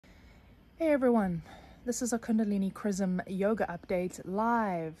Hey everyone, this is a Kundalini Chrism yoga update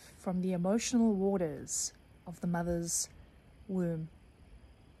live from the emotional waters of the mother's womb.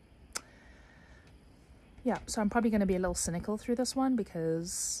 Yeah, so I'm probably going to be a little cynical through this one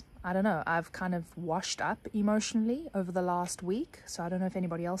because, I don't know, I've kind of washed up emotionally over the last week. So I don't know if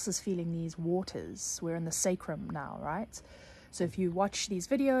anybody else is feeling these waters. We're in the sacrum now, right? So if you watch these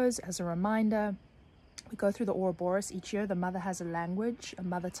videos, as a reminder, we go through the Ouroboros each year. The mother has a language, a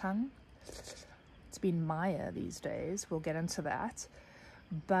mother tongue. It's been Maya these days. We'll get into that.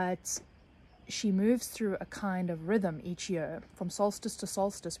 But she moves through a kind of rhythm each year. From solstice to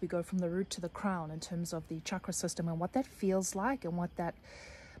solstice, we go from the root to the crown in terms of the chakra system and what that feels like and what that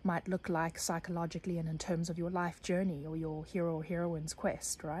might look like psychologically and in terms of your life journey or your hero or heroine's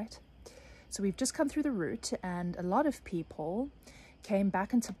quest, right? So we've just come through the root, and a lot of people came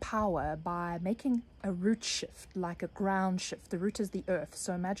back into power by making a root shift, like a ground shift. The root is the earth.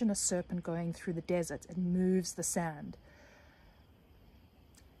 So imagine a serpent going through the desert. It moves the sand.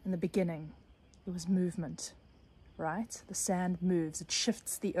 In the beginning, it was movement, right? The sand moves. It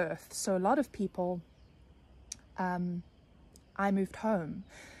shifts the earth. So a lot of people, I moved home.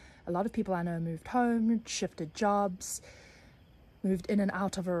 A lot of people I know moved home, shifted jobs, moved in and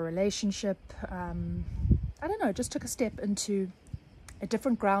out of a relationship. I don't know, just took a step into a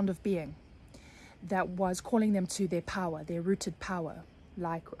different ground of being that was calling them to their power, their rooted power.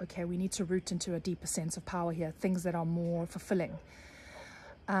 Like, okay, we need to root into a deeper sense of power here, things that are more fulfilling.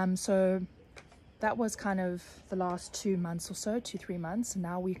 So that was kind of the last 2 months or so, 2-3 months. And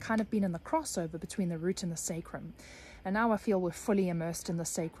now we've kind of been in the crossover between the root and the sacrum. And now I feel we're fully immersed in the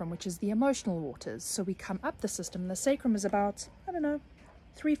sacrum, which is the emotional waters. So we come up the system. The sacrum is about, I don't know,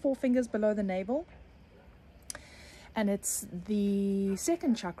 3-4 fingers below the navel. And it's the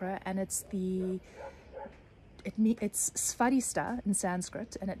second chakra, and it's Svadistha in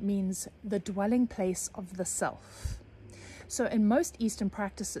Sanskrit, and it means the dwelling place of the self. So in most Eastern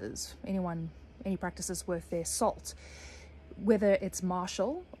practices, any practices worth their salt, whether it's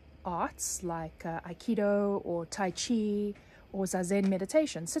martial arts like Aikido or Tai Chi or Zazen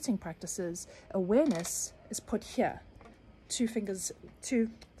meditation, sitting practices, awareness is put here, 3-4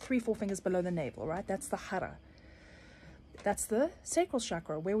 fingers below the navel, right? That's the hara. That's the sacral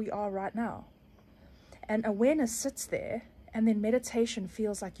chakra, where we are right now. And awareness sits there, and then meditation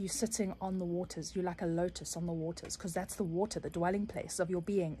feels like you're sitting on the waters. You're like a lotus on the waters, because that's the water, the dwelling place of your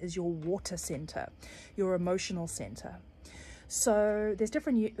being is your water center, your emotional center. So there's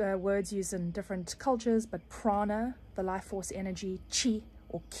different words used in different cultures, but prana, the life force energy, chi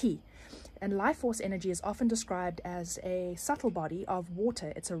or ki. And life force energy is often described as a subtle body of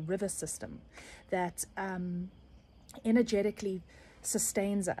water. It's a river system that energetically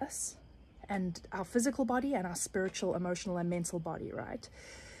sustains us and our physical body and our spiritual, emotional, and mental body, right?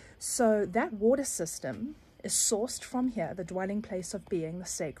 So that water system is sourced from here, the dwelling place of being, the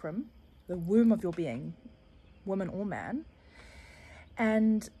sacrum, the womb of your being, woman or man.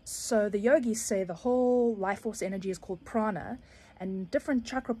 And so the yogis say the whole life force energy is called prana, and different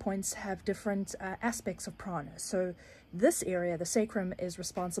chakra points have different aspects of prana. So this area, the sacrum, is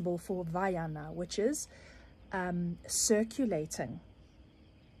responsible for vayana, which is circulating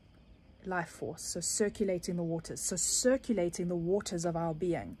life force, so circulating the waters, so circulating the waters of our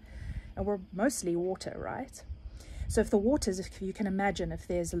being. And we're mostly water, right? So if the waters, if you can imagine, if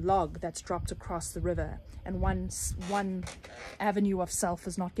there's a log that's dropped across the river and one avenue of self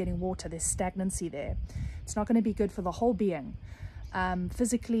is not getting water, there's stagnancy there. It's not going to be good for the whole being,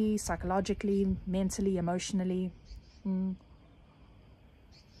 physically, psychologically, mentally, emotionally. The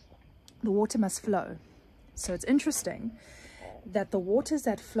water must flow. So it's interesting that the waters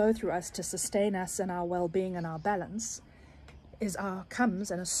that flow through us to sustain us and our well-being and our balance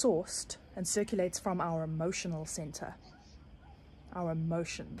comes and is sourced and circulates from our emotional center, our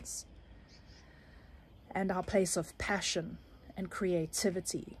emotions, and our place of passion and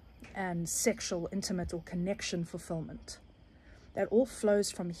creativity and sexual, intimate, or connection fulfillment. That all flows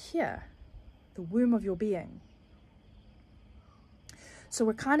from here, the womb of your being. So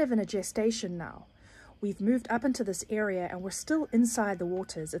we're kind of in a gestation now. We've moved up into this area and we're still inside the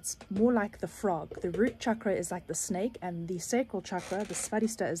waters. It's more like the frog. The root chakra is like the snake, and the sacral chakra, the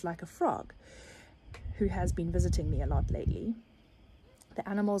Svadistha, is like a frog who has been visiting me a lot lately. The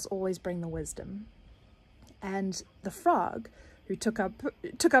animals always bring the wisdom. And the frog, who took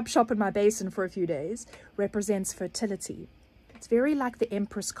up shop in my basin for a few days, represents fertility. It's very like the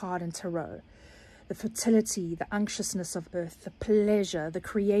Empress card in Tarot. The fertility, the unctuousness of earth, the pleasure, the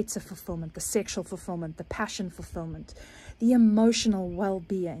creative fulfillment, the sexual fulfillment, the passion fulfillment, the emotional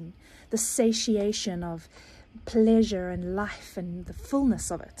well-being, the satiation of pleasure and life and the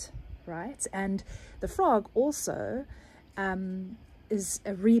fullness of it. right? And the frog also is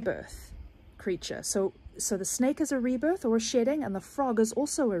a rebirth creature. So the snake is a rebirth or a shedding, and the frog is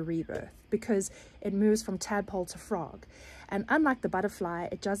also a rebirth because it moves from tadpole to frog. And unlike the butterfly,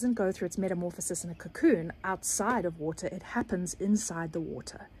 it doesn't go through its metamorphosis in a cocoon outside of water. It happens inside the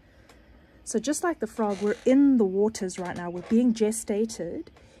water. So just like the frog, we're in the waters right now. We're being gestated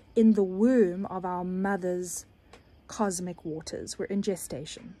in the womb of our mother's cosmic waters. We're in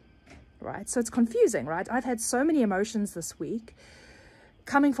gestation, right? So it's confusing, right? I've had so many emotions this week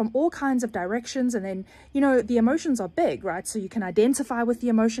coming from all kinds of directions. And then, you know, the emotions are big, right? So you can identify with the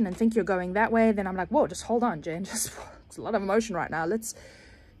emotion and think you're going that way. Then I'm like, whoa, just hold on, Jen. Just, it's a lot of emotion right now. Let's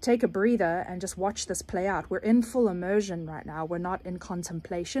take a breather and just watch this play out. We're in full immersion right now. We're not in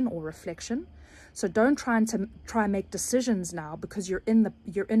contemplation or reflection. So don't try and make decisions now, because you're in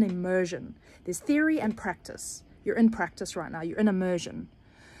immersion. There's theory and practice. You're in practice right now. You're in immersion.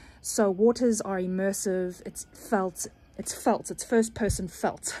 So waters are immersive. It's felt. It's first person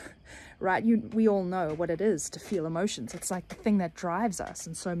felt, right? We all know what it is to feel emotions. It's like the thing that drives us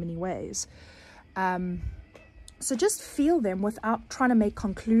in so many ways. So just feel them without trying to make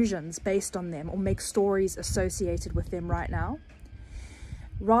conclusions based on them or make stories associated with them right now.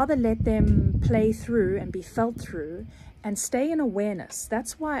 Rather let them play through and be felt through and stay in awareness.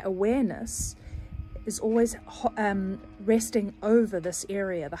 That's why awareness is always resting over this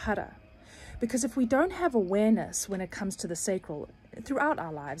area, the hara. Because if we don't have awareness when it comes to the sacral throughout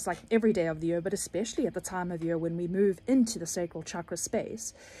our lives, like every day of the year, but especially at the time of year when we move into the sacral chakra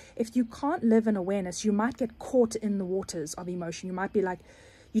space, if you can't live in awareness, you might get caught in the waters of emotion. You might be like,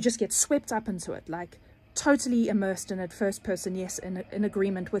 you just get swept up into it, like totally immersed in it, first person, yes, in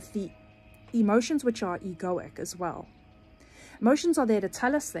agreement with the emotions, which are egoic as well. Emotions are there to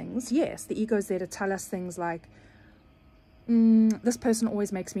tell us things. Yes, the ego is there to tell us things like, this person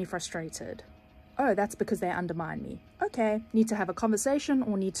always makes me frustrated. Oh, that's because they undermine me. Okay, need to have a conversation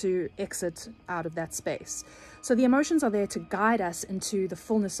or need to exit out of that space. So the emotions are there to guide us into the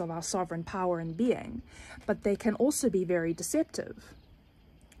fullness of our sovereign power and being, but they can also be very deceptive,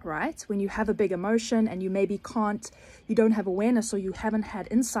 right? When you have a big emotion and you maybe you don't have awareness or you haven't had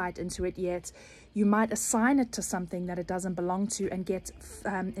insight into it yet, you might assign it to something that it doesn't belong to and get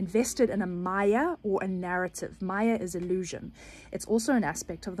invested in a maya or a narrative. Maya is illusion. It's also an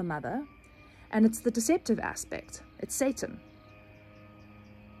aspect of the mother, and it's the deceptive aspect. It's Satan.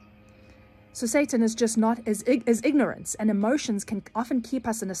 So Satan is just not as ignorance, and emotions can often keep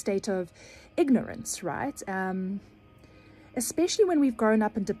us in a state of ignorance, right? Especially when we've grown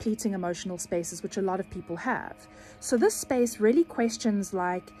up in depleting emotional spaces, which a lot of people have. So this space really questions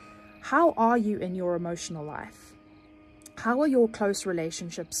like, how are you in your emotional life? How are your close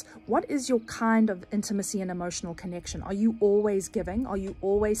relationships? What is your kind of intimacy and emotional connection? Are you always giving? Are you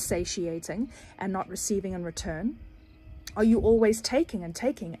always satiating and not receiving in return? Are you always taking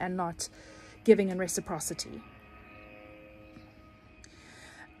and not giving in reciprocity?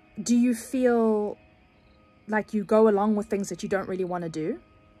 Do you feel like you go along with things that you don't really want to do?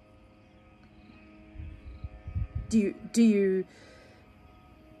 Do you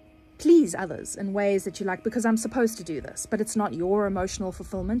please others in ways that you like because I'm supposed to do this, but it's not your emotional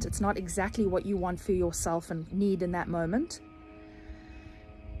fulfillment. It's not exactly what you want for yourself and need in that moment.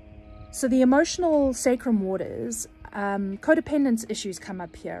 So the emotional sacrum waters, codependence issues come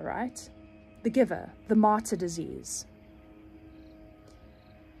up here, right? The giver, the martyr disease.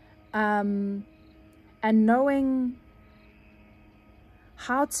 And knowing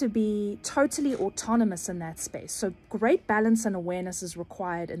how to be totally autonomous in that space. So great balance and awareness is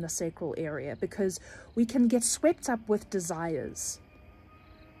required in the sacral area because we can get swept up with desires.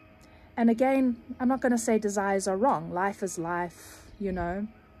 And again, I'm not going to say desires are wrong. Life is life, you know.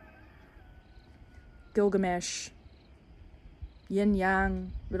 Gilgamesh, yin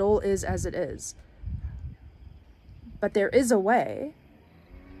yang, it all is as it is. But there is a way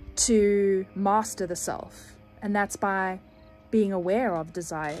to master the self, and that's by being aware of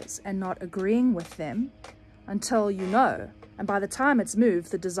desires and not agreeing with them until you know. And by the time it's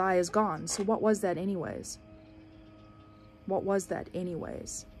moved, the desire's gone. So what was that anyways? What was that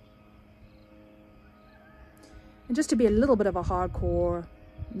anyways? And just to be a little bit of a hardcore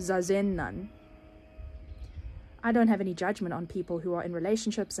Zazen nun, I don't have any judgment on people who are in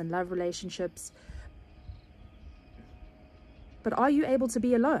relationships and love relationships. But are you able to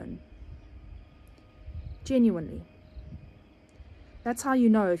be alone? Genuinely. That's how you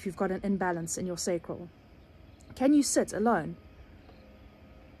know if you've got an imbalance in your sacral. Can you sit alone?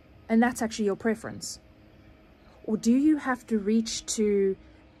 And that's actually your preference. Or do you have to reach to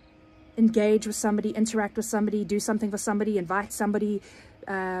engage with somebody, interact with somebody, do something for somebody, invite somebody,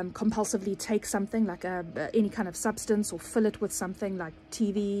 compulsively take something like any kind of substance, or fill it with something like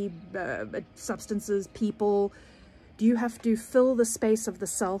TV, substances, people? Do you have to fill the space of the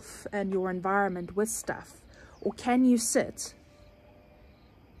self and your environment with stuff? Or can you sit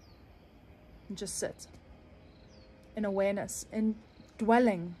and just sit in awareness, in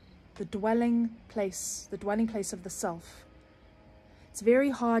dwelling, the dwelling place of the self? It's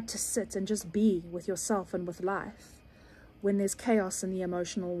very hard to sit and just be with yourself and with life when there's chaos in the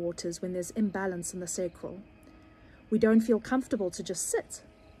emotional waters, when there's imbalance in the sacral. We don't feel comfortable to just sit.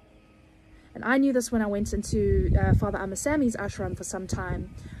 And I knew this when I went into Father Amasami's ashram for some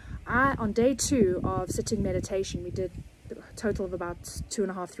time. On day 2 of sitting meditation, we did a total of about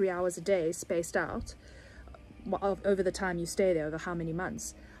 2.5 to 3 hours a day, spaced out over the time you stay there, over how many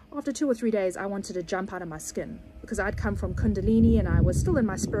months. After 2 or 3 days, I wanted to jump out of my skin, because I'd come from Kundalini and I was still in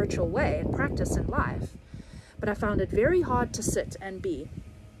my spiritual way and practice in life. But I found it very hard to sit and be,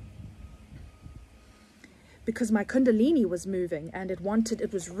 because my Kundalini was moving and it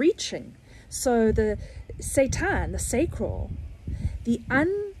was reaching. So the Satan, the sacral, the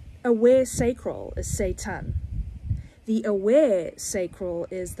unaware sacral is Satan. The aware sacral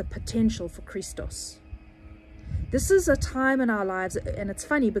is the potential for Christos. This is a time in our lives, and it's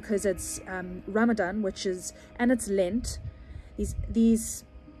funny because it's Ramadan, and it's Lent. These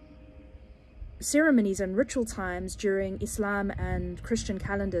ceremonies and ritual times during Islam and Christian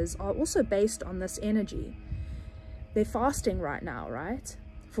calendars are also based on this energy. They're fasting right now, right?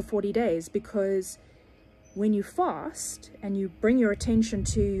 For 40 days, because when you fast and you bring your attention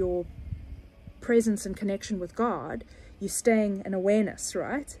to your presence and connection with God, you're staying in awareness,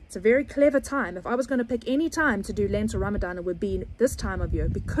 right? It's a very clever time. If I was going to pick any time to do Lent or Ramadan, it would be this time of year,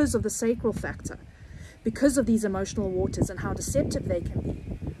 because of the sacral factor, because of these emotional waters and how deceptive they can be,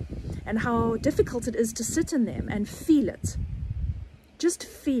 and how difficult it is to sit in them and feel it. Just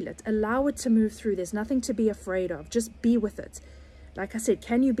feel it. Allow it to move through. There's nothing to be afraid of. Just be with it. Like I said,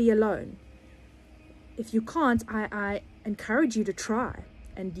 can you be alone? If you can't, I encourage you to try.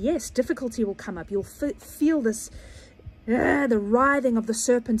 And yes, difficulty will come up. You'll feel this, the writhing of the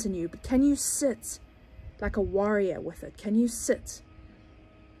serpent in you. But can you sit like a warrior with it? Can you sit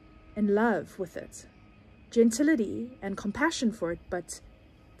in love with it? Gentility and compassion for it, but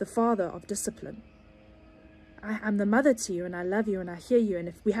the father of discipline. I'm the mother to you, and I love you, and I hear you. And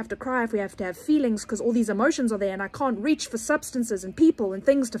if we have to cry, if we have to have feelings, because all these emotions are there, and I can't reach for substances and people and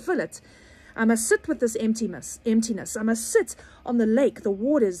things to fill it, I must sit with this emptiness. I must sit on the lake, the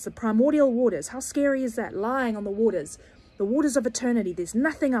waters, the primordial waters. How scary is that? Lying on the waters of eternity. There's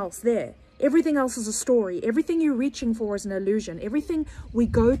nothing else there. Everything else is a story. Everything you're reaching for is an illusion. Everything we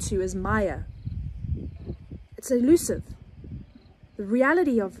go to is Maya. It's elusive. The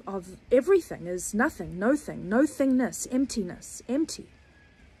reality of everything is nothing, no thing, no thingness, emptiness, empty.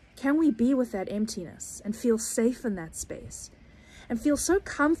 Can we be with that emptiness and feel safe in that space? And feel so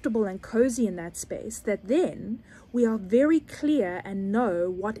comfortable and cozy in that space that then we are very clear and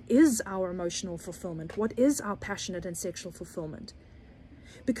know what is our emotional fulfillment, what is our passionate and sexual fulfillment.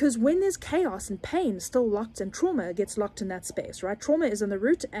 Because when there's chaos and pain still locked, and trauma gets locked in that space, right? Trauma is in the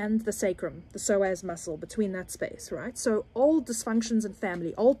root and the sacrum, the psoas muscle, between that space, right? So old dysfunctions in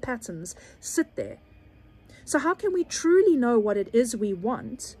family, old patterns sit there. So how can we truly know what it is we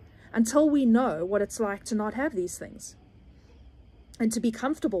want until we know what it's like to not have these things? And to be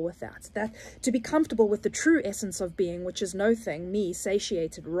comfortable with that, to be comfortable with the true essence of being, which is no thing, me,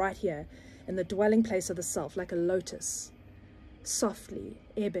 satiated right here in the dwelling place of the self, like a lotus, softly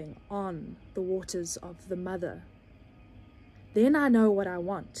ebbing on the waters of the mother. Then I know what I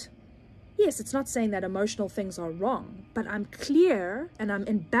want. Yes, it's not saying that emotional things are wrong, but I'm clear and I'm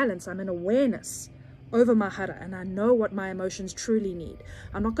in balance, I'm in awareness over my hara, and I know what my emotions truly need.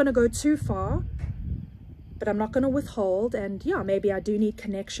 I'm not going to go too far, but I'm not going to withhold. And yeah, maybe I do need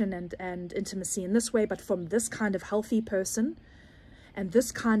connection and intimacy in this way, but from this kind of healthy person and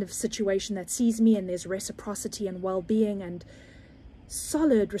this kind of situation that sees me, and there's reciprocity and well-being and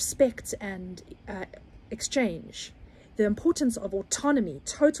solid respect and exchange. The importance of autonomy,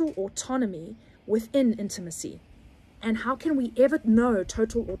 total autonomy within intimacy. And how can we ever know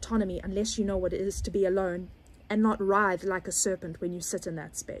total autonomy unless you know what it is to be alone and not writhe like a serpent when you sit in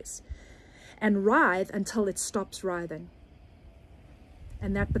that space? And writhe until it stops writhing.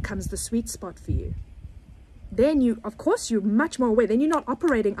 And that becomes the sweet spot for you. Then you, of course, you're much more aware. Then you're not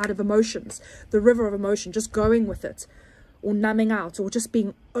operating out of emotions, the river of emotion, just going with it, or numbing out, or just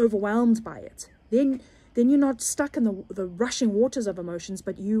being overwhelmed by it. Then you're not stuck in the rushing waters of emotions,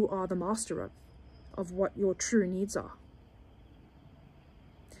 but you are the master of what your true needs are.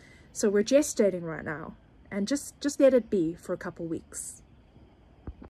 So we're gestating right now, and just let it be for a couple weeks.